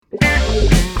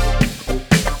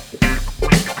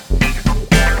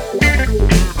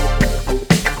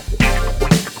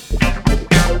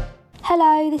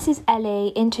This is Ellie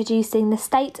introducing The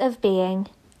State of Being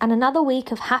and another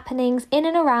week of happenings in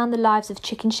and around the lives of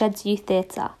Chickenshed's youth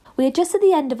theatre. We are just at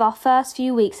the end of our first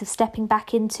few weeks of stepping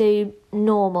back into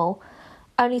normal,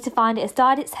 only to find it has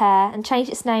dyed its hair and changed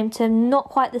its name to not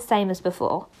quite the same as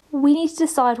before. We need to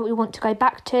decide what we want to go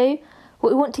back to,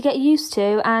 what we want to get used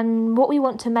to, and what we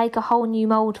want to make a whole new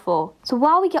mould for. So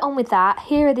while we get on with that,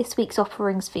 here are this week's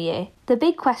offerings for you. The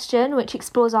Big Question, which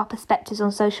explores our perspectives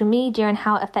on social media and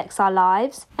how it affects our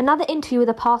lives. Another interview with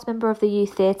a past member of the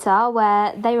youth theatre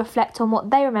where they reflect on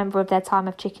what they remember of their time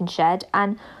of Chickenshed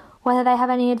and whether they have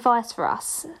any advice for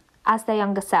us as their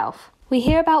younger self. We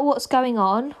hear about what's going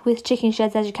on with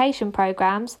Chickenshed's education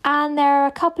programmes, and there are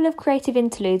a couple of creative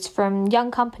interludes from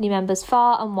young company members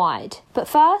far and wide. But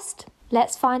first,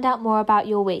 let's find out more about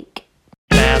your week.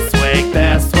 This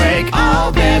week,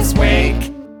 all this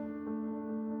week.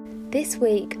 This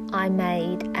week I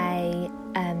made a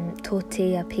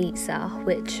tortilla pizza,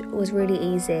 which was really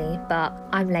easy, but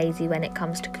I'm lazy when it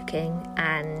comes to cooking,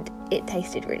 and it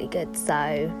tasted really good,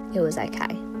 so it was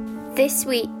okay. This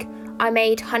week I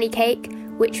made honey cake,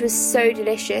 which was so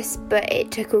delicious, but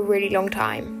it took a really long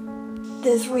time.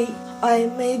 This week I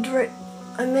made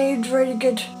really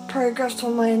good progress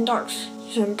on my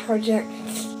induction project,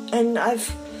 and I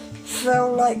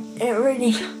felt like it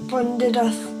really bonded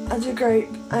us as a group,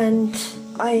 and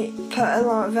I put a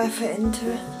lot of effort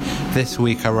into it. This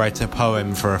week I wrote a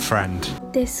poem for a friend.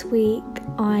 This week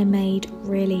I made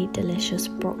really delicious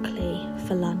broccoli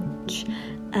for lunch,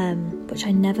 which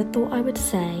I never thought I would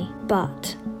say,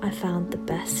 but I found the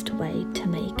best way to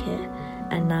make it,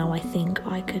 and now I think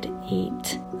I could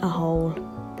eat a whole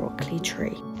broccoli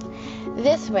tree.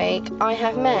 This week I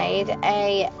have made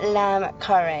a lamb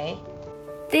curry.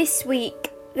 This week,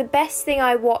 the best thing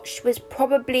I watched was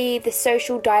probably The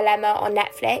Social Dilemma on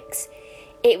Netflix.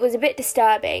 It was a bit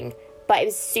disturbing, but it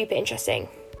was super interesting.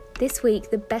 This week,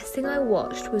 the best thing I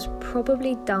watched was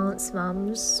probably Dance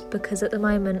Mums, because at the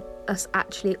moment, that's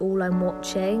actually all I'm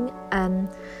watching.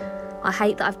 I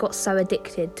hate that I've got so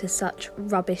addicted to such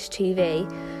rubbish TV,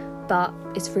 but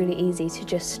it's really easy to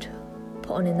just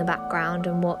put on in the background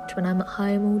and watch when I'm at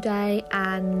home all day,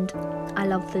 and I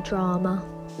love the drama.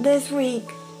 This week,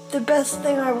 the best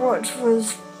thing I watched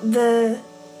was the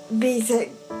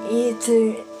BTEC Year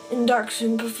 2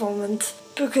 induction performance,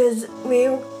 because we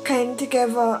all came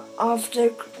together after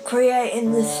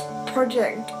creating this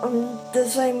project on the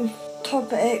same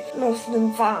topic, lost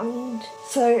and found.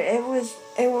 So it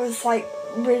was like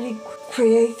really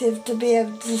creative to be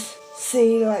able to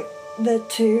see like the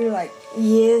two like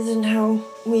years and how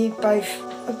we both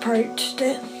approached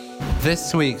it.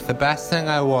 This week, the best thing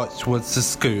I watched was The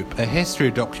Scoop, a history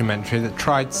documentary that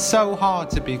tried so hard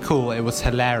to be cool it was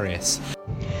hilarious.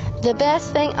 The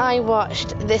best thing I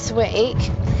watched this week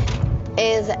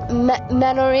is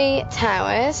Memory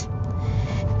Towers.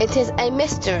 It is a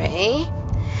mystery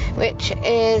which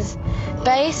is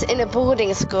based in a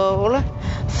boarding school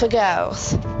for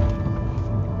girls.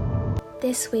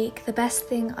 This week, the best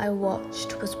thing I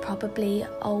watched was probably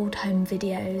old home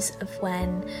videos of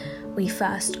when we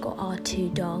first got our two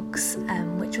dogs,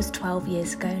 which was 12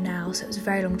 years ago now, so it was a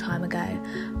very long time ago,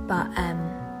 but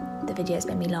the videos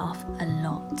made me laugh a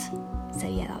lot, so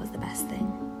yeah, that was the best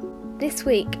thing. This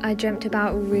week, I dreamt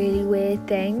about really weird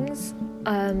things.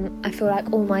 I feel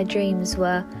like all my dreams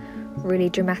were really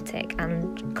dramatic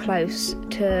and close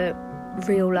to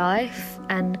real life,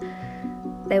 and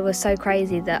they were so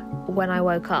crazy that when I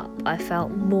woke up, I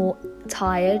felt more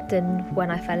tired than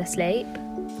when I fell asleep.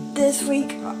 This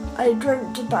week, I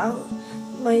dreamt about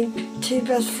my two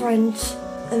best friends,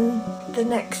 and the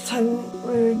next time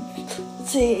we would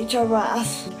see each other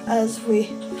as we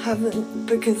haven't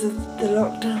because of the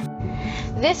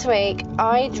lockdown. This week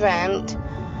I dreamt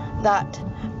that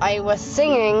I was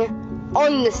singing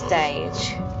on the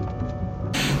stage.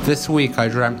 This week I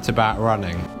dreamt about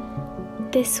running.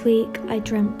 This week I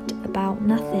dreamt about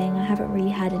nothing. I haven't really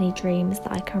had any dreams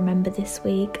that I can remember this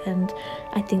week, and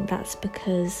I think that's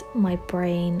because my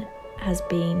brain has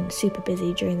been super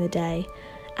busy during the day.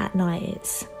 At night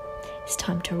it's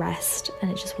time to rest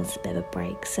and it just wants a bit of a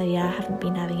break. So yeah, I haven't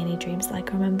been having any dreams that I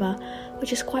can remember,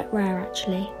 which is quite rare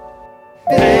actually.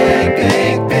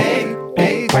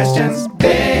 Big questions.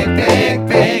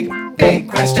 Big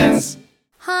questions.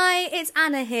 Hi, it's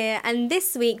Anna here, and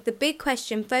this week the big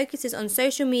question focuses on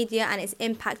social media and its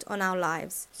impact on our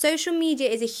lives. Social media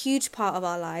is a huge part of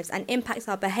our lives and impacts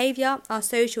our behaviour, our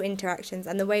social interactions,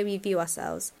 and the way we view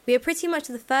ourselves. We are pretty much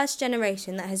the first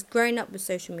generation that has grown up with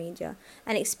social media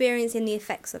and experiencing the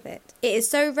effects of it. It is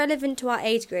so relevant to our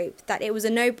age group that it was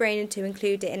a no-brainer to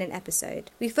include it in an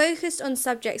episode. We focused on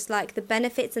subjects like the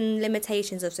benefits and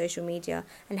limitations of social media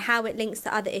and how it links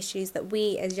to other issues that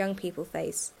we as young people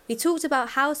face. We talked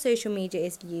about how social media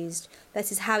is used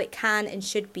versus how it can and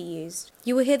should be used.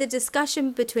 You will hear the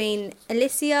discussion between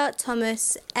Alicia,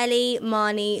 Thomas, Ellie,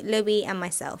 Marnie, Louis and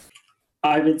myself.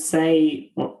 I would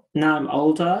say, well, now I'm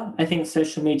older, I think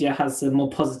social media has a more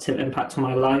positive impact on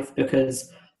my life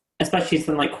because, especially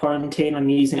something like quarantine, I'm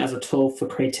using it as a tool for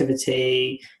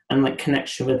creativity and like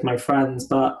connection with my friends.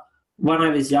 But when I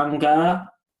was younger,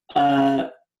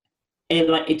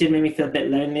 it did make me feel a bit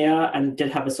lonelier and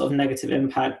did have a sort of negative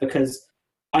impact because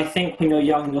I think when you're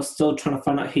young, you're still trying to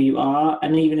find out who you are,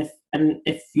 and even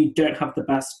if you don't have the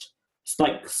best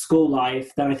like school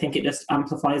life, then I think it just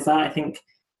amplifies that. I think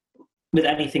with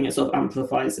anything, it sort of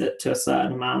amplifies it to a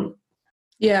certain amount.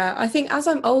 Yeah, I think as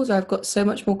I'm older, I've got so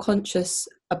much more conscious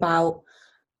about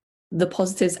the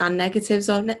positives and negatives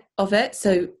of it.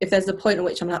 So if there's a point at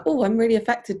which I'm like, oh, I'm really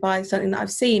affected by something that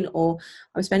I've seen, or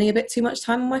I'm spending a bit too much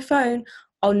time on my phone,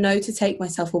 I'll know to take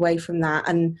myself away from that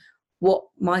and what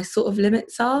my sort of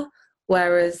limits are.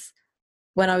 Whereas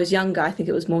when I was younger, I think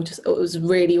it was more just, it was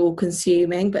really all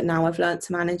consuming, but now I've learned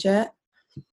to manage it.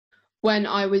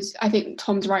 I think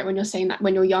Tom's right when you're saying that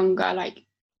when you're younger, like,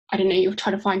 I don't know, you're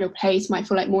trying to find your place, might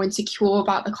feel like more insecure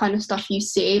about the kind of stuff you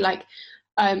see. Like,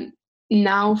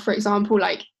 now, for example,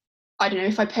 like, I don't know,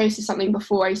 if I posted something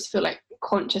before, I used to feel like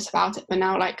conscious about it, but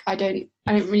now, like, I don't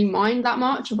really mind that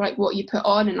much of like what you put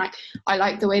on, and like, I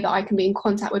like the way that I can be in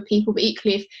contact with people. But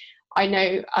equally, if I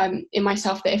know in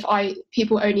myself that if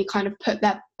people only kind of put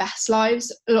their best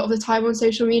lives a lot of the time on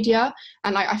social media,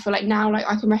 and like I feel like now like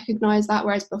I can recognize that,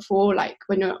 whereas before, like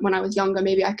when I was younger,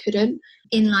 maybe I couldn't.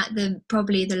 In like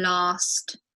probably the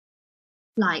last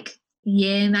like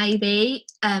year maybe,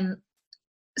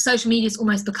 social media's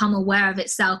almost become aware of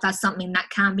itself as something that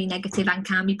can be negative and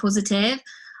can be positive.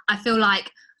 I feel like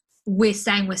we're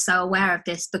saying we're so aware of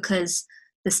this because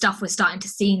the stuff we're starting to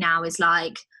see now is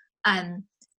like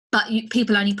but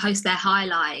people only post their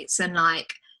highlights and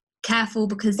like careful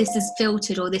because this is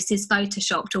filtered or this is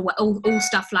photoshopped or all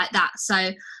stuff like that.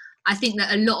 So I think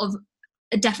that a lot of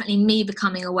definitely me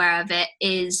becoming aware of it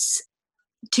is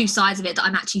two sides of it that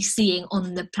I'm actually seeing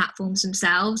on the platforms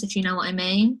themselves, if you know what I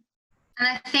mean. And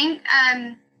I think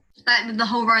like with the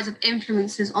whole rise of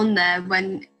influencers on there,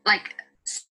 when like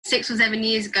 6 or 7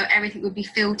 years ago everything would be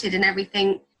filtered and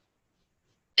everything,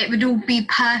 it would all be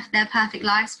their perfect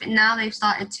lives, but now they've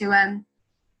started to open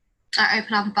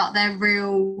up about their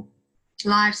real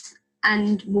lives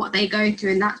and what they go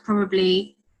through, and that's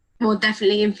probably will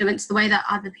definitely influence the way that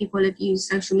other people have used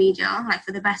social media, like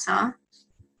for the better.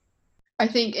 I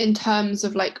think in terms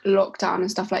of like lockdown and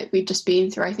stuff like we've just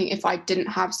been through, I think if I didn't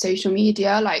have social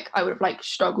media, like I would have like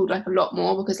struggled like a lot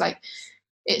more, because like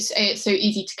it's so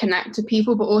easy to connect to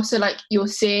people, but also like you're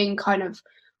seeing kind of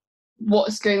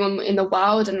what's going on in the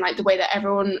world and like the way that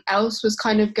everyone else was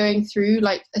kind of going through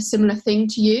like a similar thing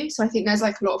to you. So I think there's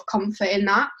like a lot of comfort in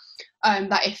that,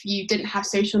 that if you didn't have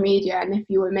social media and if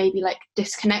you were maybe like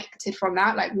disconnected from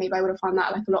that, like maybe I would have found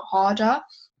that like a lot harder.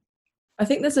 I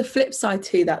think there's a flip side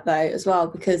to that though as well,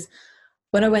 because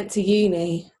when I went to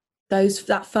uni,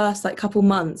 that first like couple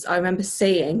months, I remember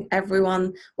seeing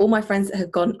everyone, all my friends that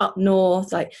had gone up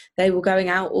north, like they were going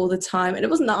out all the time, and it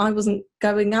wasn't that I wasn't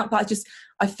going out, but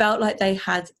I felt like they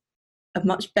had a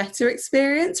much better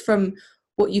experience from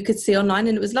what you could see online,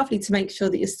 and it was lovely to make sure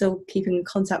that you're still keeping in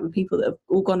contact with people that have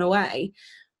all gone away.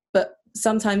 But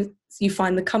sometimes you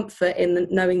find the comfort in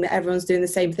knowing that everyone's doing the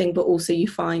same thing, but also you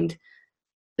find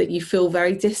that you feel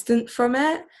very distant from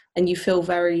it and you feel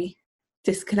very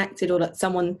disconnected, or that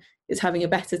someone is having a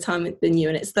better time than you,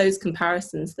 and it's those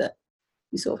comparisons that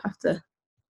you sort of have to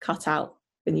cut out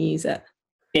when you use it.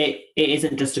 It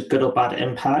isn't just a good or bad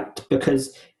impact,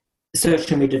 because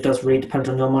social media does really depend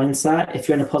on your mindset. If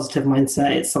you're in a positive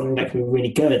mindset, it's something that can be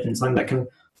really good and something that can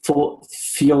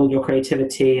fuel your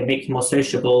creativity and make you more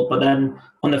sociable. But then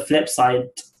on the flip side,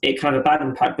 it can have a bad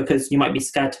impact because you might be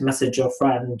scared to message your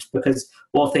friend, because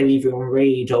what if they leave you on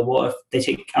read, or what if they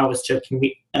take hours to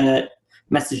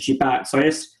message you back? So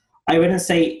I wouldn't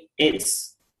say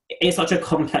it's such a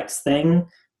complex thing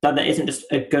that there isn't just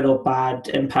a good or bad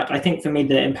impact. I think for me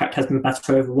the impact has been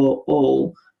better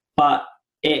overall, but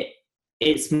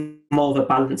it's more of a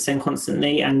balancing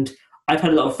constantly. And I've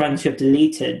had a lot of friends who have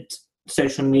deleted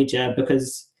social media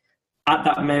because at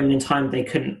that moment in time they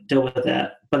couldn't deal with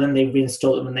it, but then they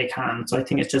reinstall it when they can. So I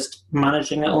think it's just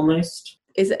managing it almost.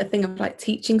 Is it a thing of like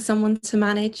teaching someone to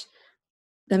manage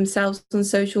themselves on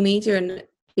social media and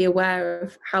be aware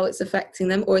of how it's affecting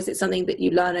them, or is it something that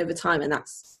you learn over time and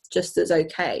that's just as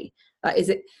okay? Like, is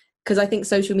it, because I think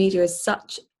social media is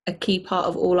such a key part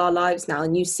of all our lives now,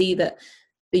 and you see that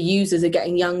the users are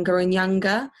getting younger and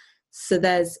younger, so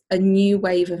there's a new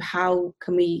wave of how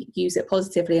can we use it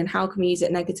positively and how can we use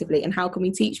it negatively, and how can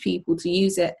we teach people to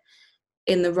use it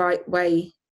in the right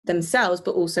way themselves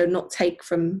but also not take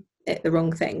from it the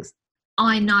wrong things.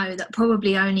 I know that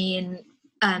probably only in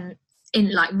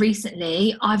like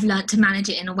recently I've learnt to manage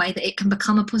it in a way that it can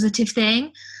become a positive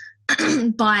thing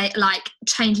by like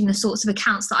changing the sorts of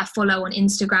accounts that I follow on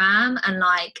Instagram, and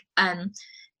like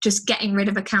just getting rid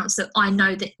of accounts that I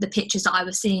know that the pictures that I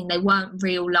was seeing, they weren't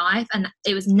real life, and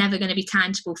it was never going to be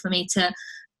tangible for me to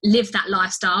live that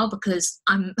lifestyle because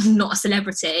I'm not a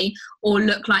celebrity, or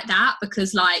look like that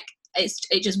because like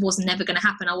it just wasn't never going to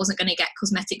happen. I wasn't going to get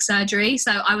cosmetic surgery.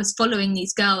 So I was following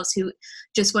these girls who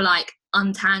just were like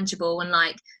untangible, and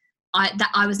like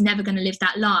I was never going to live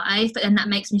that life. But then that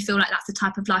makes me feel like that's the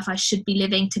type of life I should be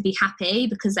living to be happy,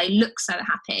 because they look so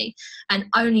happy. And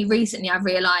only recently I've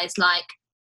realised like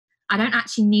I don't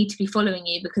actually need to be following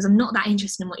you because I'm not that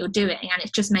interested in what you're doing, and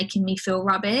it's just making me feel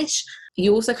rubbish.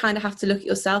 You also kind of have to look at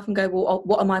yourself and go, well,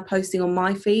 what am I posting on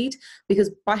my feed? Because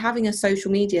by having a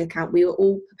social media account, we were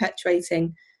all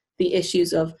perpetuating the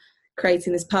issues of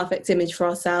creating this perfect image for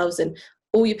ourselves, and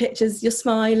all your pictures, you're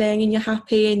smiling and you're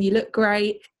happy and you look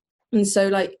great. And so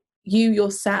like you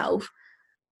yourself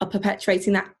are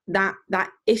perpetuating that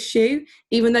issue,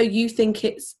 even though you think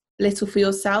it's little for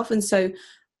yourself. And so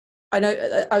I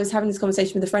know I was having this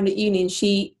conversation with a friend at uni, and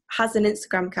she has an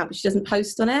Instagram account, but she doesn't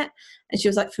post on it. And she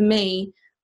was like, for me,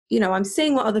 you know, I'm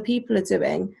seeing what other people are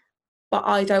doing, but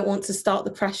I don't want to start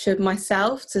the pressure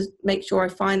myself to make sure I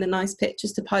find the nice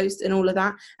pictures to post and all of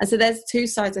that. And so there's two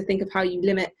sides, I think, of how you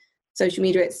limit social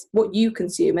media. It's what you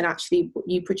consume and actually what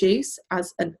you produce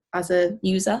as a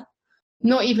user.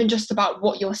 Not even just about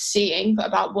what you're seeing, but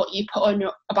about what you put on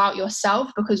about yourself,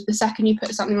 because the second you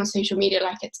put something on social media,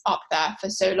 like it's up there for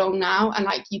so long now, and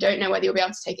like you don't know whether you'll be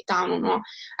able to take it down or not.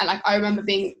 And like I remember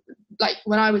being like,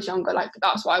 when I was younger, like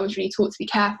that's why I was really taught to be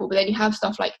careful. But then you have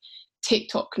stuff like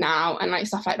TikTok now and like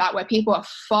stuff like that where people are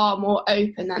far more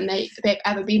open than they've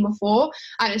ever been before.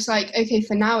 And it's like, okay,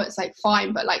 for now it's like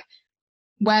fine, but like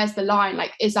where's the line?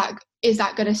 Like is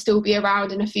that going to still be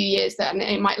around in a few years, that and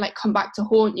it might like come back to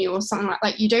haunt you or something?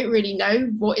 Like you don't really know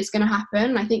what is going to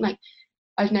happen. I think like,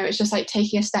 I don't know, it's just like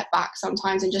taking a step back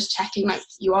sometimes and just checking like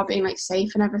you are being like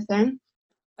safe and everything.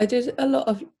 I did a lot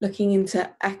of looking into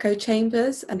echo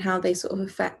chambers and how they sort of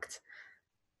affect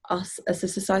us as a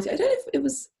society. I don't know if it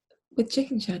was with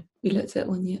Chickenshed we looked at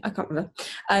one year, I can't remember.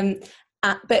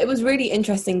 But it was really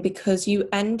interesting because you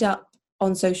end up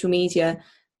on social media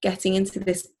getting into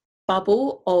this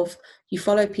bubble of, you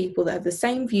follow people that have the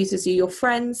same views as you, your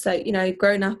friends, so you know,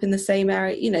 grown up in the same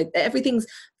area, you know, everything's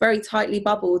very tightly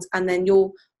bubbled, and then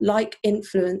you'll like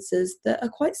influencers that are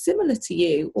quite similar to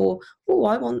you, or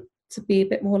I want to be a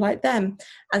bit more like them.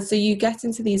 And so you get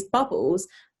into these bubbles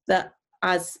that,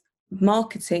 as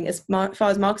marketing, as far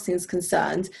as marketing is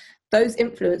concerned, those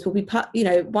influencers will be, you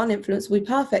know, one influencer will be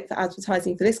perfect for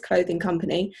advertising for this clothing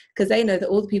company because they know that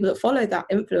all the people that follow that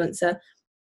influencer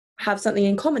have something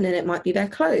in common, and it might be their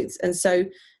clothes. And so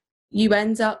you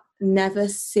end up never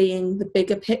seeing the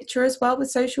bigger picture as well with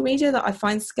social media, that I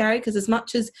find scary, because as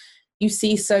much as you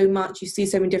see so much, you see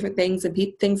so many different things and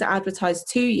things that advertised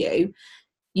to you,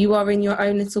 you are in your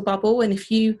own little bubble. And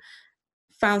if you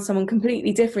found someone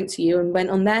completely different to you and went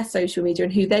on their social media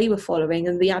and who they were following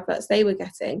and the adverts they were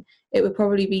getting, it would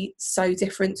probably be so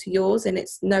different to yours. And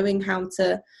it's knowing how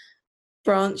to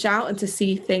branch out and to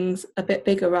see things a bit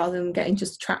bigger rather than getting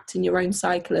just trapped in your own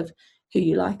cycle of who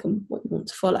you like and what you want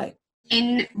to follow.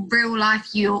 In real life,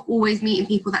 you're always meeting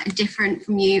people that are different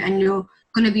from you, and you're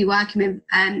going to be working with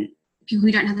people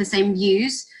who don't have the same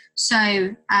views. So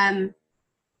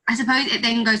I suppose it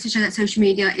then goes to show that social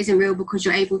media isn't real because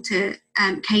you're able to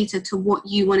cater to what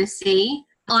you want to see.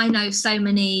 I know so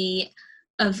many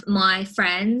of my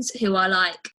friends who are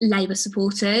like Labour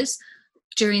supporters.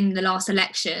 During the last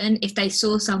election, if they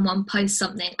saw someone post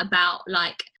something about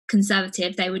like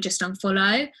Conservative, they would just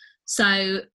unfollow.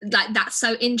 So like that's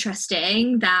so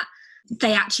interesting that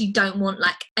they actually don't want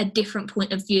like a different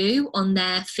point of view on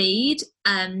their feed.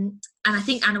 And I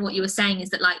think, Anna, what you were saying is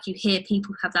that like you hear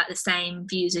people have like the same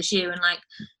views as you, and like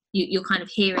you're kind of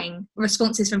hearing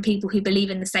responses from people who believe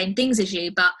in the same things as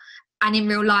you, but and in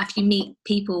real life you meet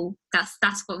people, that's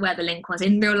where the link was.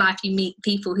 In real life you meet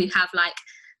people who have like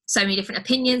so many different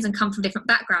opinions and come from different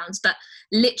backgrounds, but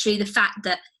literally the fact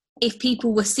that if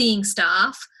people were seeing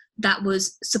stuff that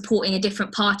was supporting a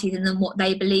different party than what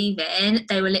they believe in,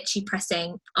 they were literally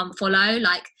pressing unfollow.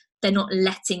 Like, they're not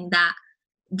letting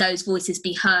those voices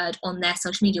be heard on their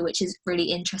social media, which is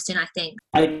really interesting, I think.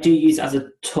 I do use it as a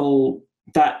tool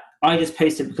that I just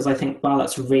posted because I think, wow,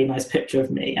 that's a really nice picture of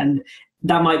me. And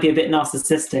that might be a bit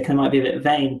narcissistic and might be a bit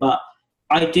vain, but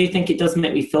I do think it does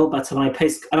make me feel better when I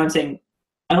post. And I'm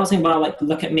not saying, well, like,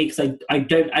 look at me, because I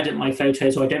don't edit my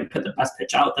photos or I don't put the best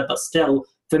picture out there, but still,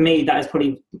 for me, that is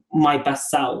probably my best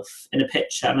self in a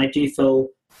picture. And I do feel,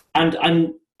 and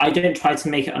I don't try to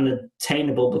make it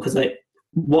unattainable, because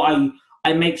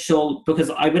I make sure, because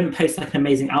I wouldn't post like an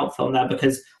amazing outfit on there,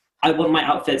 because I want my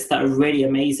outfits that are really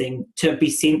amazing to be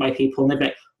seen by people, and they're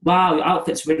like, wow, your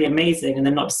outfit's really amazing, and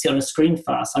then not to see on a screen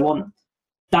first. I want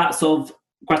that sort of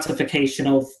gratification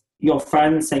of your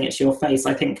friends saying it to your face.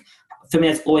 I think for me,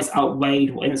 it's always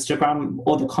outweighed Instagram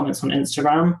or the comments on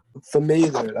Instagram. For me,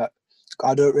 though, like,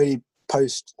 I don't really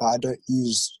post. Like, I don't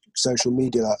use social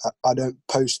media. Like, I don't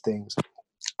post things.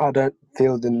 I don't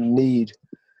feel the need.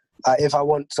 If I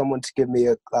want someone to give me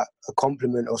a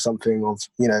compliment or something of,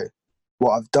 you know,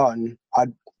 what I've done,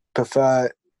 I'd prefer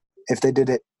if they did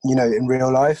it, you know, in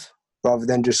real life, rather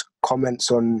than just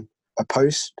comments on a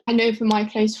post. I know for my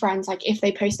close friends, like, if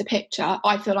they post a picture,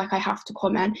 I feel like I have to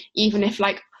comment, even if,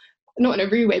 like, not in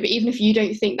a rude way, but even if you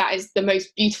don't think that is the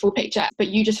most beautiful picture, but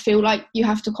you just feel like you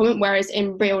have to comment. Whereas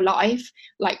in real life,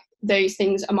 like, those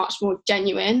things are much more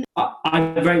genuine.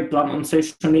 I'm very blunt on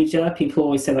social media. People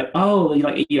always say, like, oh,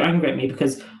 you're angry at me,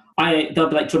 because they'll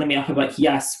be like joining me up, and be like,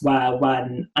 yes, where,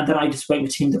 when, and then I just won't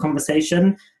continue the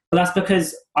conversation. But that's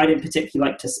because I don't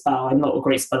particularly like to spell. I'm not a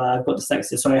great speller. I've got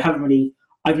dyslexia, so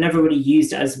I've never really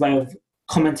used it as a way of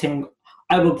commenting.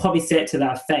 I will probably say it to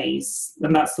their face,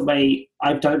 and that's the way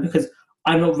I've done it, because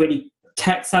I'm not really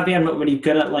tech savvy. I'm not really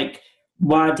good at like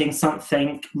wording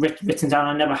something written down.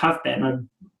 I never have been. I'm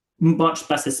much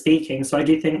better speaking. So I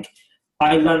do think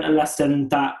I learned a lesson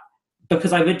that,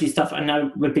 because I would do stuff and I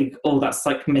would be, oh, that's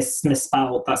like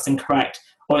misspelled, that's incorrect,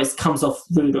 or it comes off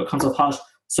rude, or it comes off harsh.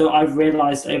 So I've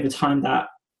realised over time that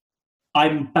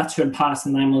I'm better in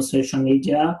person than I'm on social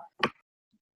media.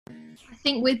 I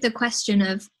think with the question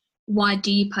of why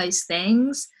do you post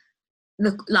things,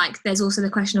 there's also the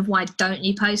question of why don't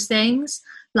you post things.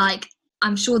 Like,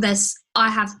 I'm sure I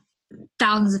have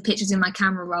thousands of pictures in my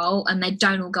camera roll and they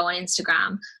don't all go on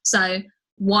Instagram. So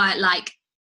why, like,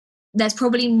 there's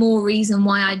probably more reason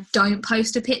why I don't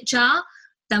post a picture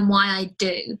than why I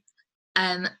do.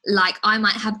 Like, I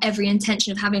might have every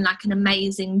intention of having like an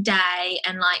amazing day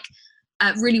and like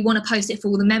really want to post it for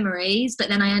all the memories, but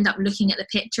then I end up looking at the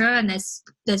picture and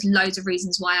there's loads of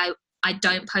reasons why I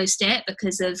don't post it,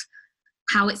 because of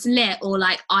how it's lit, or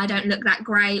like I don't look that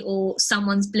great, or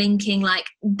someone's blinking. Like,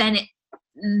 then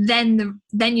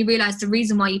you realize the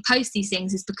reason why you post these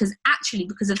things is because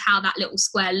of how that little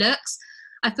square looks.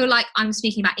 I feel like I'm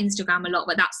speaking about Instagram a lot,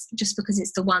 but that's just because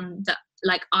it's the one that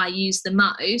like I use the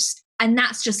most, and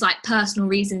that's just like personal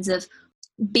reasons of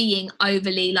being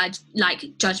overly like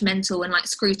judgmental and like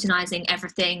scrutinizing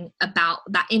everything about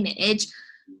that image.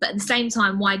 But at the same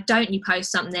time, why don't you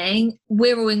post something?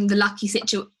 We're all in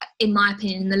in my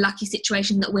opinion, in the lucky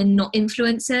situation that we're not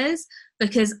influencers,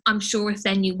 because I'm sure if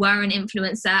then you were an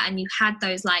influencer and you had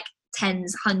those like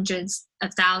tens, hundreds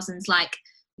of thousands, like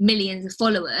millions of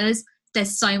followers,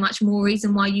 there's so much more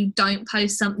reason why you don't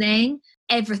post something.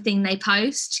 Everything they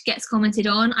post gets commented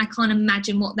on. I can't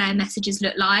imagine what their messages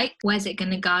look like. Where's it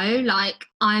going to go? Like,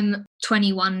 I'm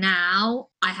 21 now.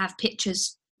 I have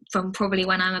pictures from probably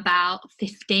when I'm about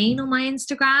 15 on my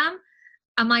Instagram.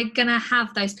 Am I going to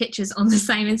have those pictures on the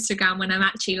same Instagram when I'm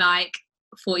actually like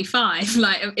 45?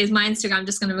 Like, is my Instagram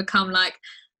just going to become like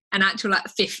an actual like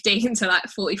 15 to like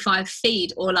 45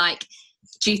 feed? Or like,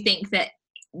 do you think that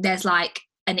there's like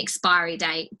an expiry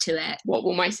date to it? What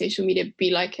will my social media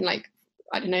be like in like,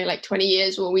 I don't know, like 20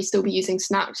 years? Will we still be using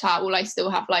Snapchat? Will I still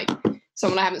have like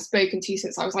someone I haven't spoken to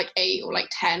since I was like 8 or like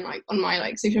 10, like on my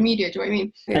like social media? Do you know what I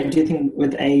mean? And do you think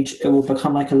with age it will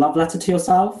become like a love letter to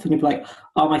yourself, and you'll be like,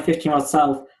 oh, my 15-year-old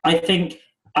self? I think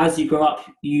as you grow up,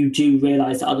 you do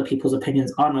realise that other people's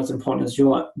opinions aren't as important as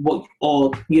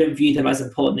or you don't view them as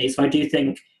importantly. So I do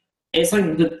think it's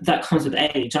something that comes with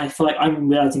age. I feel like I'm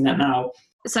realising that now.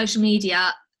 Social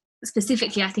media,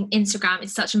 specifically, I think Instagram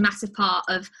is such a massive part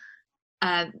of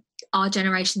our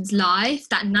generation's life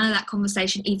that none of that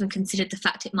conversation even considered the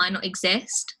fact it might not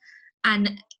exist.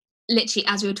 And literally,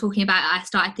 as we were talking about it, I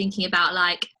started thinking about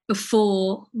like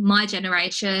before my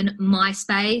generation,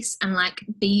 MySpace and like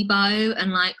Bebo,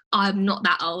 and like I'm not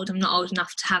that old. I'm not old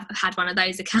enough to have had one of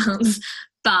those accounts,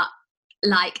 but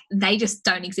like they just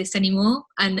don't exist anymore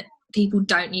and people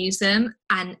don't use them.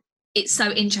 And it's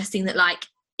so interesting that like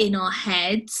in our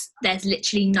heads there's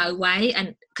literally no way,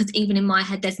 and because even in my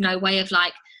head there's no way of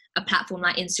like a platform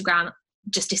like Instagram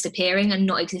just disappearing and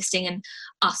not existing, and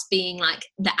us being like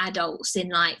the adults in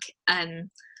like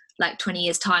 20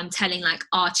 years time telling like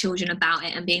our children about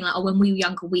it and being like, oh, when we were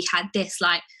younger we had this.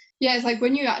 Like, yeah, it's like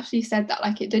when you actually said that,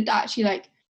 like it did actually like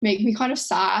make me kind of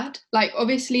sad. Like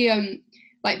obviously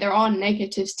like there are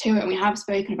negatives to it and we have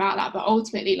spoken about that, but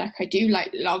ultimately like I do like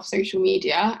love social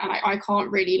media, and I can't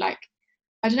really like,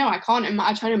 I don't know, I try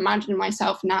to imagine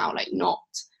myself now like not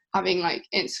having like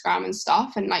Instagram and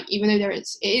stuff, and like even though it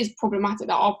is problematic,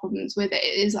 there are problems with it,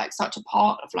 it is like such a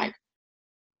part of like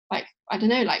I don't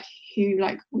know, like who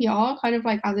like we are kind of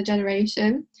like as a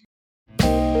generation.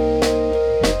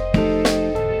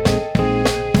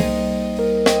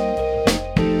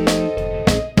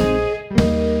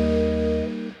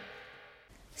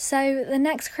 So the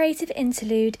next creative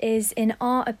interlude is, in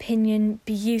our opinion,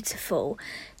 beautiful.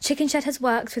 Chickenshed has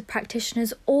worked with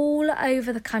practitioners all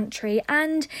over the country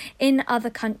and in other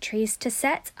countries to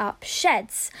set up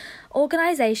sheds,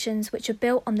 organisations which are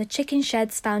built on the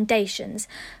Chickenshed's foundations,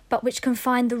 but which can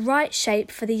find the right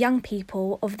shape for the young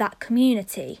people of that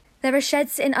community. There are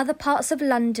sheds in other parts of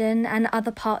London and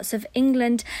other parts of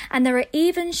England, and there are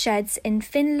even sheds in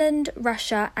Finland,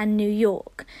 Russia and New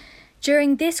York.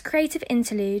 During this creative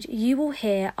interlude, you will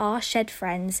hear our shed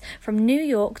friends from New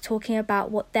York talking about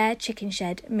what their chicken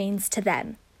shed means to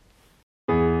them.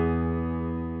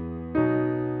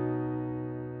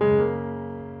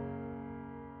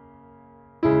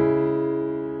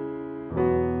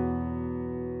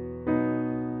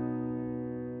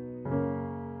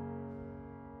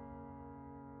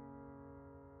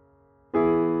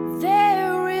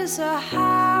 There is a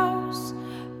house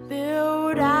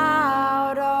built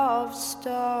out of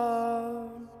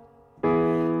stone,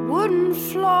 wooden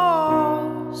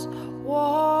floors,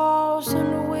 walls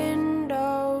and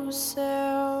window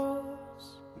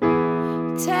sills,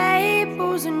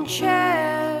 tables and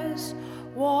chairs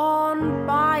worn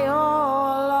by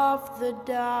all of the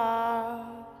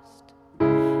dust.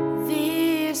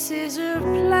 This is a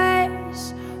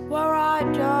place where I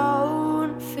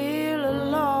don't feel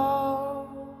alone.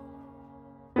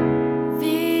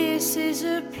 This is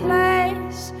a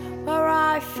place where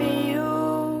I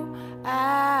feel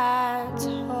at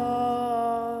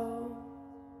home.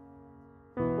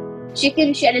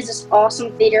 Chickenshed is this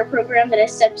awesome theater program that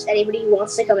accepts anybody who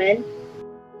wants to come in.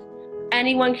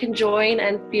 Anyone can join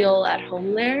and feel at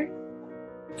home there.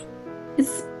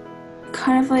 It's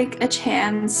kind of like a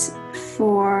chance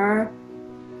for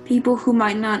people who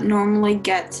might not normally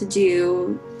get to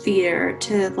do theater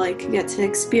to like get to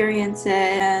experience it,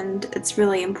 and it's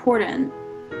really important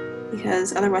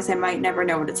because otherwise I might never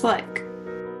know what it's like.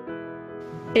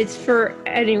 It's for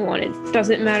anyone. It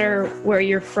doesn't matter where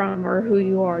you're from or who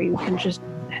you are. You can just,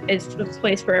 it's a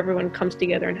place where everyone comes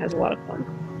together and has a lot of fun.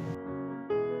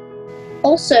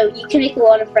 Also, you can make a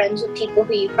lot of friends with people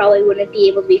who you probably wouldn't be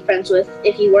able to be friends with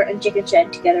if you weren't in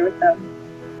Chickenshed together with them.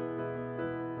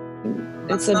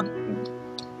 It's a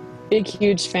big,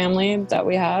 huge family that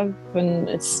we have, and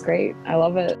it's great. I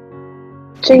love it.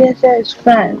 Chickenshed is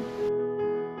fun.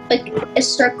 Like a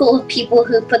circle of people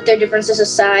who put their differences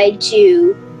aside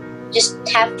to just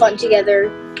have fun together,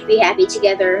 be happy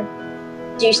together,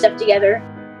 do stuff together.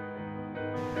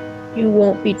 You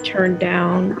won't be turned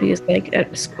down because like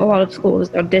at a lot of schools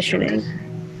auditioning,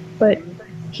 but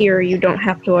here you don't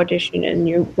have to audition and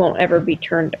you won't ever be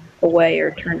turned away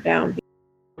or turned down.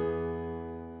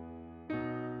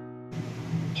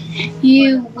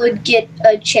 You would get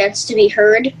a chance to be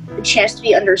heard, a chance to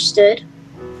be understood.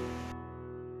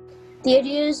 The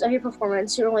ideas of your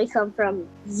performance normally come from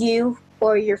you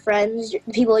or your friends,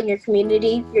 the people in your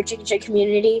community, your Chickenshed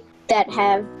community, that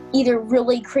have either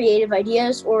really creative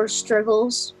ideas or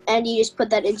struggles, and you just put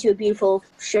that into a beautiful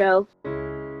show.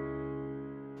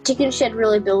 Chickenshed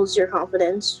really builds your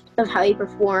confidence of how you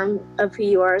perform, of who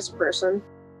you are as a person.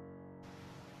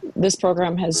 This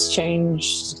program has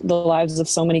changed the lives of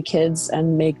so many kids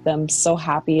and make them so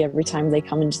happy every time they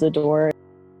come into the door.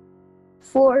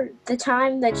 For the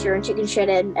time that you're in Chickenshed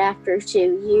and after too,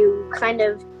 you kind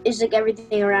of, it's like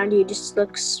everything around you just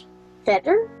looks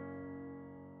better.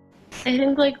 I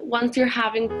think like once you're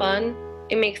having fun,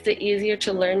 it makes it easier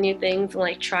to learn new things and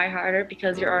like try harder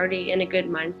because you're already in a good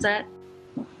mindset.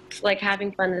 So, like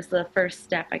having fun is the first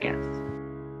step, I guess.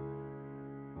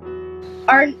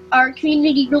 our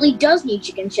community really does need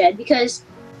Chickenshed, because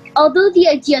although the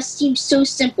idea seems so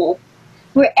simple,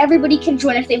 where everybody can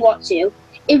join if they want to,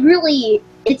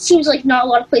 it seems like not a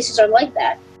lot of places are like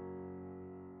that.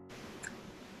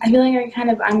 I feel like I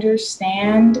kind of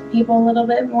understand people a little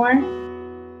bit more.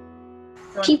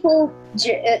 People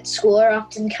at school are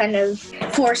often kind of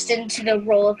forced into the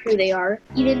role of who they are.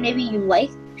 Even maybe you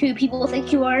like who people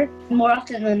think you are, more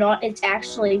often than not, it's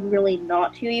actually really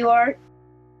not who you are.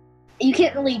 You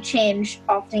can't really change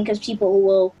often because people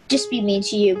will just be mean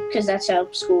to you because that's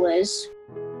how school is.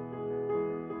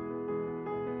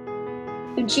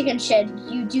 In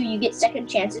Chickenshed, you get second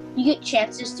chances. You get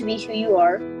chances to be who you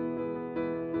are.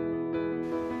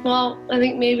 Well, I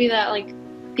think maybe that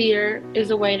theater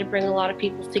is a way to bring a lot of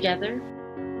people together.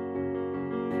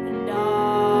 And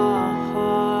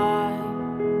I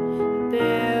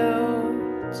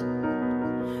built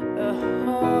a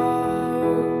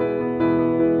home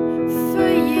for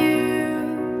you,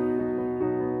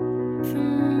 for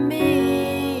me,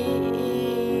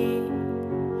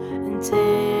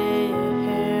 until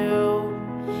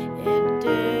it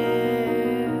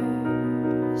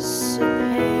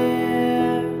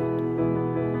disappeared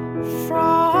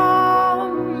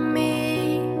from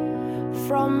me,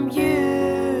 from you.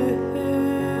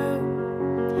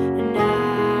 And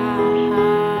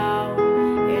now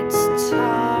it's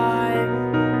time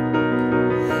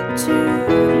to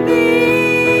leave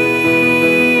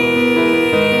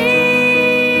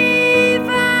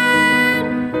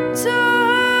and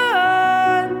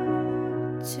turn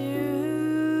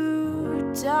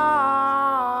to dust.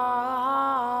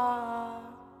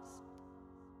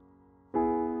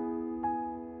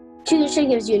 Chickenshed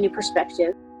gives you a new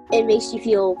perspective. It makes you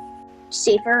feel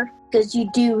safer because you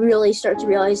do really start to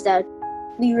realize that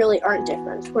we really aren't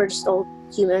different. We're just all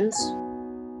humans.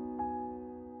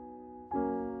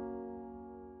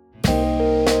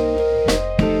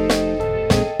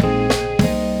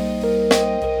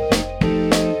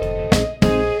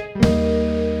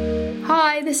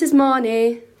 Hi, this is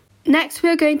Marnie. Next, we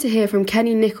are going to hear from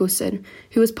Kenny Nicholson,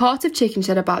 who was part of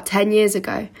Chickenshed about 10 years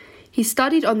ago. He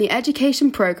studied on the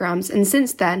education programmes, and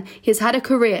since then he has had a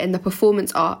career in the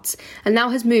performance arts and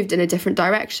now has moved in a different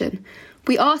direction.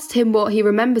 We asked him what he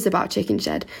remembers about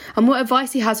Chickenshed and what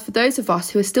advice he has for those of us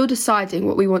who are still deciding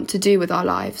what we want to do with our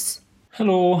lives.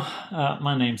 Hello,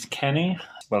 my name's Kenny.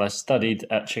 Well, I studied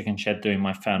at Chickenshed doing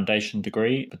my foundation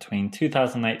degree between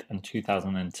 2008 and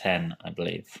 2010, I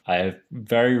believe. I have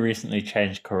very recently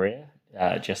changed career.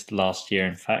 Just last year,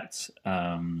 in fact.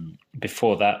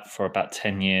 Before that, for about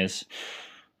 10 years,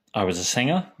 I was a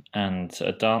singer and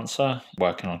a dancer,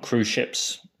 working on cruise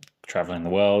ships, traveling the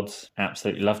world.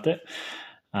 Absolutely loved it.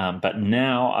 But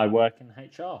now I work in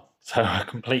HR. So a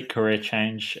complete career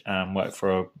change, work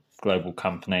for a global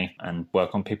company and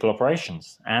work on people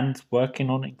operations and working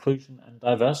on inclusion and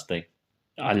diversity.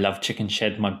 I love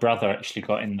Chickenshed. My brother actually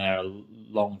got in there a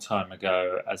long time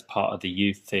ago as part of the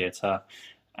youth theatre.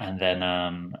 And then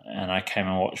and I came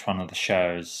and watched one of the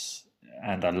shows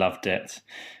and I loved it.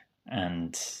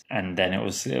 And then it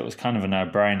was kind of a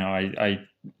no-brainer. I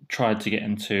tried to get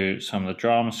into some of the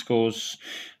drama schools.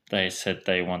 They said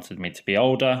they wanted me to be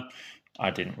older.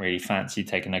 I didn't really fancy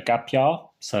taking a gap year,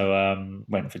 so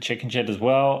went for Chickenshed as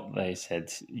well. They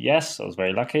said yes. I was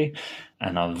very lucky,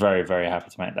 and I was very, very happy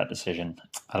to make that decision.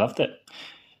 I loved it.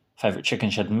 Favourite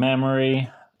Chickenshed memory: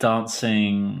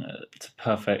 dancing to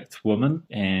Perfect Woman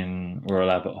in Royal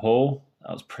Albert Hall.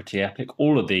 That was pretty epic.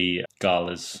 All of the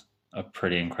galas are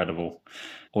pretty incredible.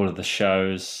 All of the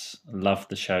shows, loved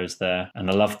the shows there. And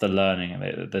I loved the learning,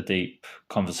 the deep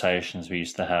conversations we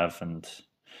used to have and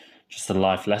just the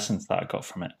life lessons that I got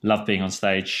from it. Love being on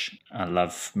stage. I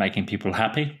love making people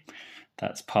happy.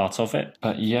 That's part of it.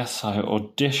 But yes, I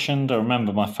auditioned. I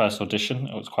remember my first audition.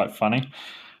 It was quite funny.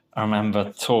 I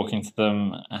remember talking to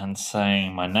them and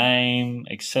saying my name,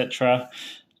 etc.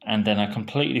 And then I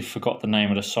completely forgot the name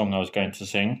of the song I was going to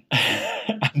sing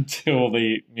until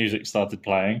the music started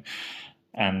playing,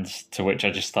 and to which I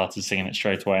just started singing it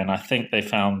straight away. And I think they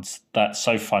found that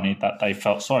so funny that they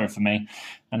felt sorry for me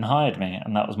and hired me.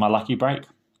 And that was my lucky break.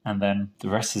 And then the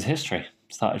rest is history.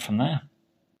 Started from there.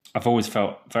 I've always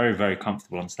felt very, very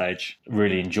comfortable on stage.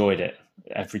 Really enjoyed it.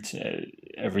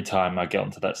 Every time I get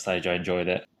onto that stage, I enjoyed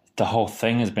it. The whole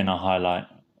thing has been a highlight.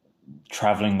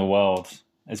 Traveling the world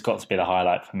has got to be the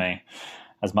highlight for me.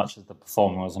 As much as the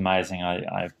performance was amazing,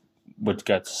 I would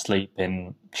go to sleep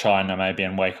in China maybe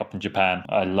and wake up in Japan.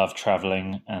 I love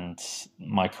traveling and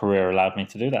my career allowed me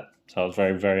to do that. So I was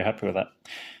very, very happy with that.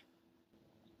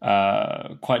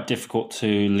 Quite difficult to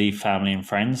leave family and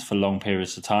friends for long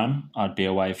periods of time. I'd be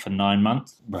away for 9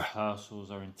 months.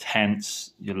 Rehearsals are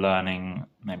intense. You're learning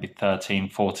maybe 13,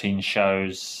 14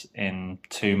 shows in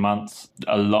 2 months.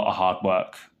 A lot of hard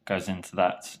work goes into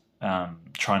that,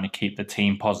 trying to keep the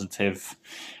team positive.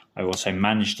 I also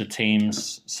manage the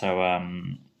teams,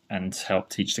 and help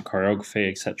teach the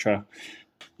choreography, etc.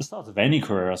 The start of any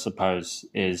career, I suppose,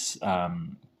 is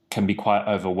can be quite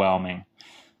overwhelming.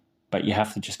 But you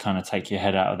have to just kind of take your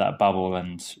head out of that bubble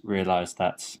and realise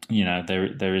that,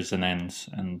 there is an end,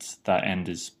 and that end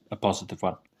is a positive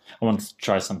one. I wanted to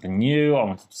try something new. I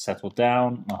wanted to settle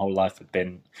down. My whole life had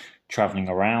been travelling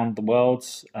around the world,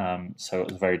 so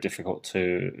it was very difficult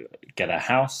to get a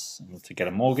house and to get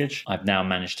a mortgage. I've now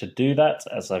managed to do that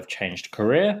as I've changed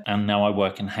career, and now I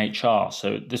work in HR.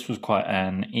 So this was quite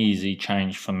an easy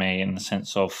change for me in the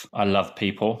sense of I love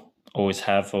people. Always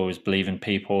have, always believe in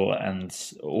people, and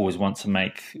always want to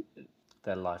make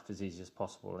their life as easy as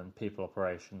possible. And people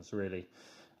operations really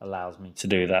allows me to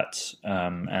do that,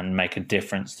 and make a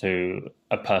difference to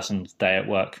a person's day at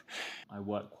work. I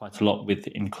work quite a lot with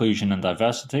inclusion and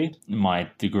diversity. My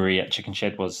degree at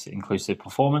Chickenshed was inclusive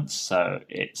performance, so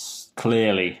it's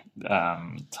clearly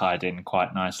tied in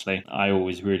quite nicely. I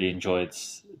always really enjoyed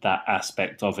that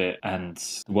aspect of it, and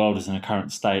the world is in a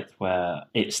current state where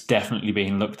it's definitely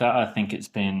being looked at. I think it's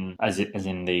been, as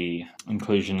in the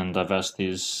inclusion and diversity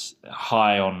is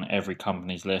high on every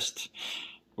company's list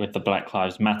with the Black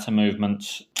Lives Matter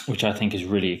movement, which I think is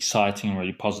really exciting and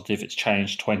really positive. It's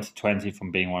changed 2020 from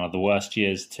being one of the worst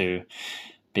years to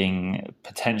being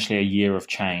potentially a year of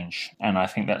change. And I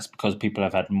think that's because people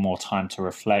have had more time to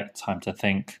reflect, time to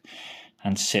think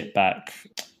and sit back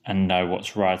and know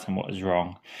what's right and what is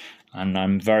wrong. And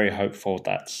I'm very hopeful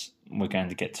that we're going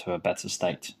to get to a better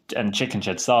state. And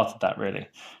Chickenshed started that, really.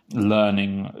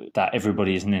 Learning that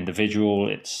everybody is an individual.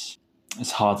 It's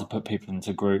hard to put people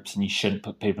into groups, and you shouldn't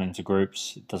put people into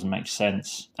groups. It doesn't make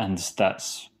sense. And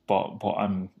that's what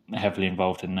I'm heavily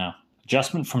involved in now.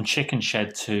 Adjustment from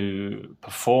Chickenshed to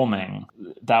performing,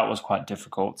 that was quite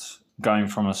difficult. Going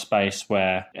from a space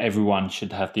where everyone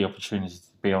should have the opportunity to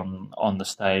be on the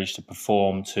stage, to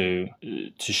perform, to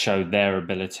show their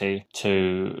ability,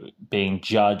 to being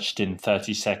judged in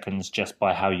 30 seconds just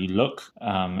by how you look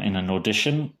in an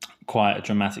audition. Quite a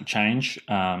dramatic change,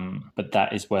 but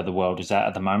that is where the world is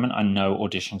at the moment. I know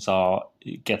auditions are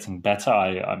getting better.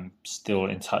 I'm still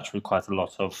in touch with quite a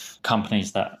lot of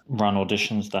companies that run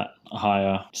auditions, that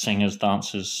hire singers,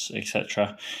 dancers,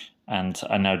 etc. And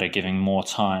I know they're giving more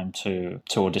time to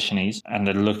auditionees, and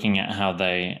they're looking at how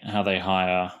they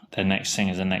hire their next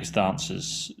singers and next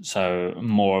dancers. So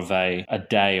more of a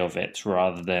day of it,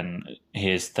 rather than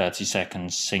here's 30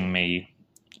 seconds, sing me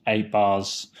 8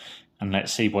 bars and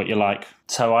let's see what you like.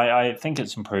 So I think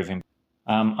it's improving.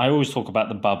 I always talk about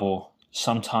the bubble.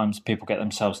 Sometimes people get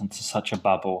themselves into such a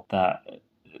bubble that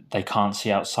they can't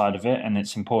see outside of it, and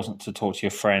it's important to talk to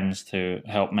your friends to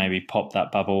help maybe pop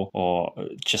that bubble, or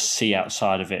just see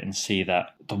outside of it and see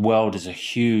that the world is a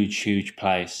huge, huge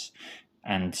place,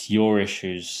 and your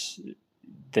issues,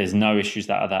 there's no issues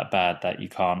that are that bad that you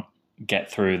can't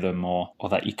get through them, or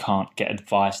that you can't get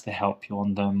advice to help you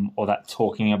on them, or that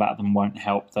talking about them won't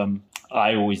help them.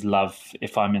 I always love,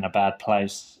 if I'm in a bad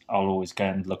place, I'll always go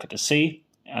and look at the sea.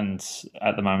 And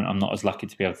at the moment, I'm not as lucky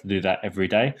to be able to do that every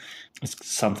day. It's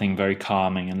something very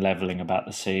calming and leveling about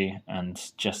the sea, and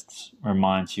just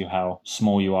reminds you how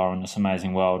small you are in this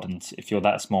amazing world. And if you're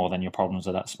that small, then your problems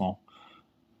are that small.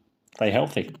 Stay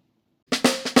healthy.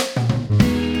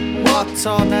 What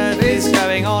on earth is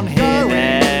going on here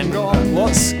then?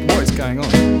 What is going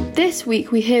on? This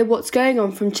week we hear what's going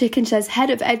on from Chickenshed's Head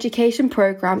of Education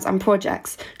Programmes and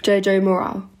Projects, Jojo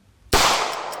Morale.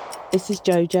 This is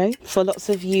Jojo. For lots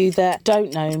of you that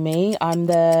don't know me, I'm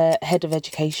the Head of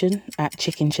Education at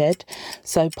Chickenshed.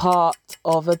 So part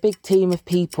of a big team of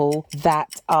people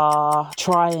that are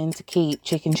trying to keep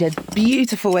Chickenshed's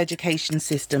beautiful education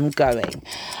system going.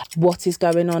 What is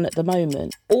going on at the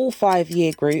moment? All 5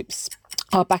 year groups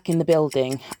are back in the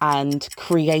building and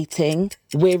creating.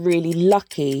 We're really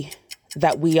lucky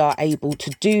that we are able to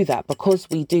do that because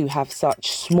we do have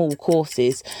such small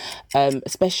courses,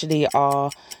 especially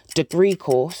our degree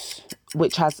course,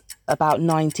 which has about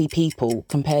 90 people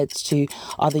compared to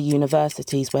other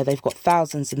universities where they've got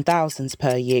thousands and thousands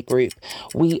per year group.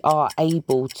 We are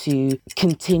able to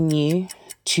continue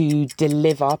to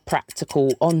deliver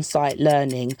practical on-site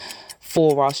learning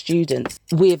for our students.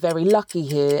 We're very lucky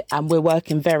here and we're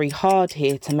working very hard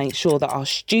here to make sure that our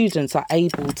students are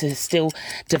able to still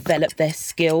develop their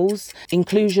skills.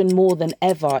 Inclusion more than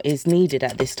ever is needed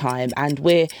at this time, and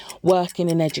we're working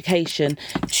in education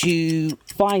to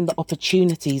find the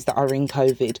opportunities that are in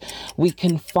COVID. We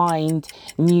can find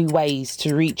new ways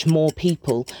to reach more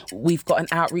people. We've got an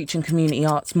outreach and community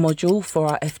arts module for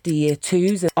our FD Year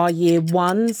 2s. Our Year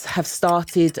 1s have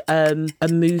started a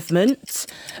movement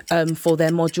for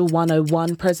their Module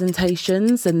 101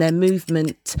 presentations, and their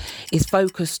movement is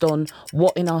focused on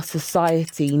what in our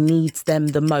society needs them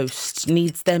the most,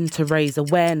 needs them to raise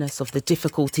awareness of the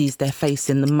difficulties they're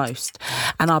facing the most.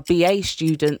 And our BA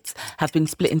students have been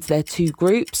split into their 2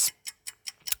 groups,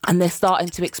 and they're starting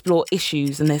to explore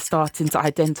issues, and they're starting to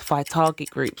identify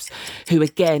target groups who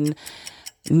again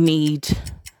need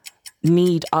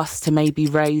us to maybe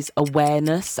raise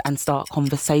awareness and start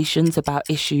conversations about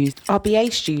issues. Our BA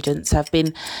students have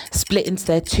been split into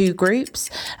their 2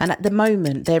 groups, and at the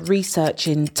moment they're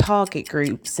researching target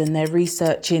groups and they're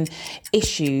researching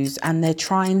issues, and they're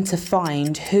trying to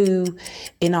find who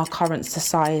in our current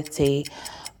society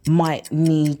might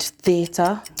need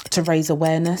theatre to raise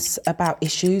awareness about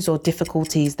issues or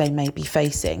difficulties they may be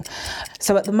facing.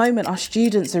 So at the moment, our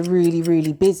students are really,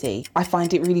 really busy. I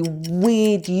find it really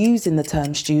weird using the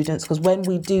term students, because when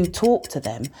we do talk to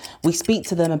them, we speak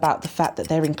to them about the fact that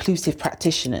they're inclusive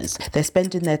practitioners. They're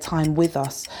spending their time with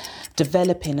us,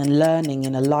 developing and learning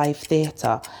in a live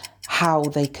theatre how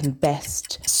they can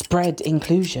best spread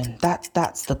inclusion.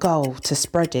 That's the goal, to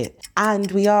spread it. And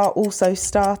we are also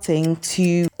starting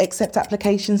to accept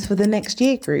applications for the next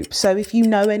year group. So if you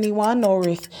know anyone, or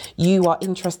if you are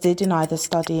interested in either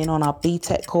studying on our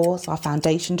BTEC course, our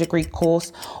foundation degree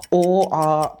course, or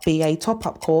our BA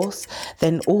top-up course,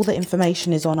 then all the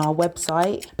information is on our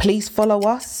website. Please follow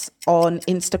us on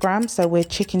Instagram, so we're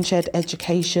Chickenshed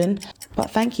Education. But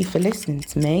thank you for listening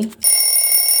to me.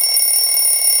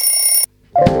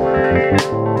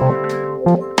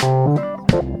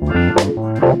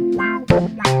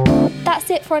 That's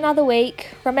it for another week.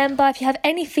 Remember, if you have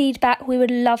any feedback, we would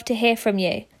love to hear from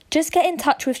you. Just get in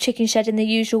touch with Chickenshed in the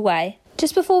usual way.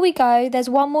 Just before we go, there's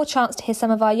one more chance to hear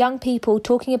some of our young people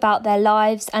talking about their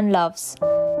lives and loves.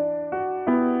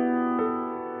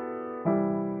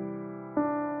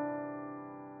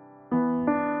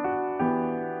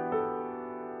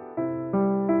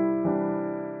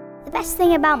 The best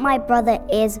thing about my brother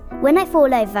is when I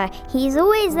fall over, he's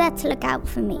always there to look out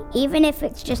for me, even if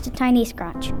it's just a tiny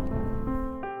scratch.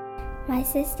 My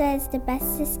sister is the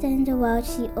best sister in the world.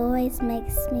 She always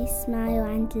makes me smile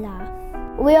and laugh.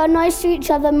 We are nice to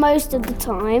each other most of the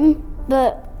time,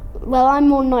 but, well, I'm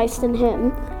more nice than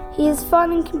him. He is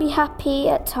fun and can be happy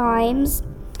at times.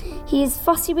 He is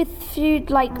fussy with food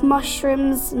like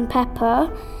mushrooms and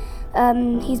pepper.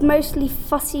 He's mostly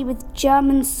fussy with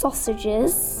German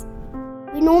sausages.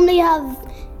 We normally have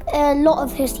a lot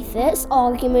of hissy fits,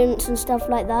 arguments and stuff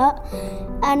like that,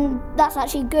 and that's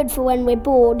actually good for when we're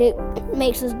bored. It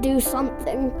makes us do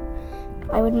something.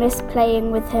 I would miss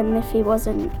playing with him if he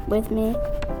wasn't with me.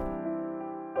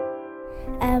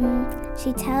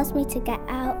 She tells me to get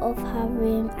out of her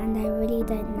room and I really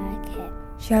don't like it.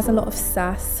 She has a lot of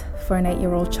sass for an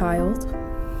 8-year-old child.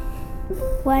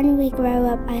 When we grow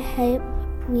up, I hope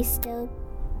we still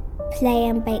play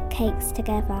and bake cakes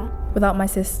together. Without my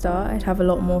sister, I'd have a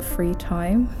lot more free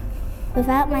time.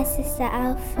 Without my sister,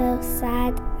 I'll feel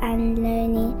sad and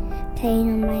lonely playing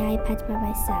on my iPad by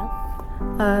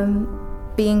myself.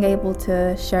 Being able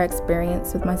to share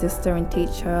experience with my sister and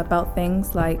teach her about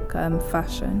things like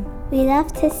fashion. We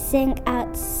love to sing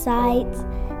outside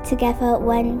together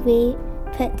when we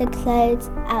put the clothes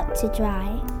out to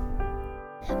dry.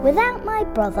 Without my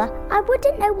brother, I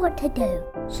wouldn't know what to do.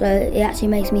 So it actually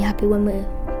makes me happy when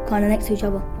we're kind of next to each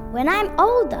other. When I'm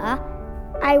older,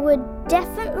 I would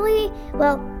definitely,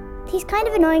 well, he's kind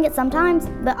of annoying at sometimes,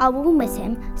 but I will miss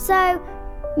him. So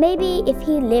maybe if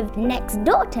he lived next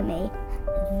door to me,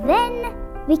 then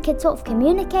we could sort of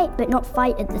communicate but not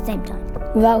fight at the same time.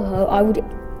 Without her, I would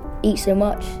eat so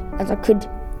much as I could.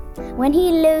 When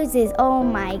he loses, oh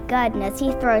my goodness,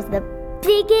 he throws the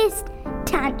biggest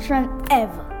tantrum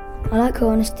ever. I like her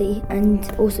honesty, and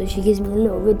also she gives me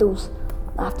little riddles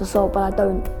I have to solve, but I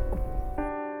don't.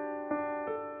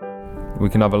 We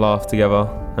can have a laugh together,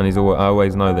 and I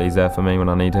always know that he's there for me when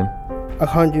I need him. I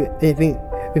can't do anything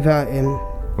without him.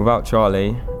 Without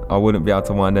Charlie, I wouldn't be able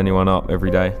to wind anyone up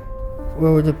every day.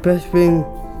 Well, the best thing,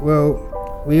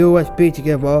 we always be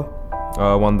together.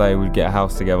 One day we'd get a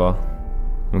house together.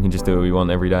 We can just do what we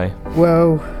want every day.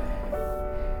 Well,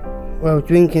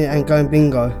 drinking and going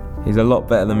bingo. He's a lot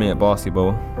better than me at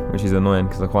basketball, which is annoying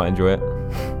because I quite enjoy it.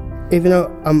 Even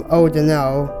though I'm older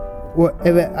now,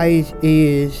 whatever age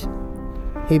he is,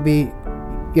 he'd be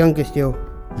younger still.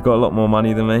 He's got a lot more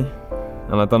money than me,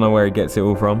 and I don't know where he gets it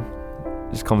all from.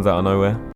 It just comes out of nowhere.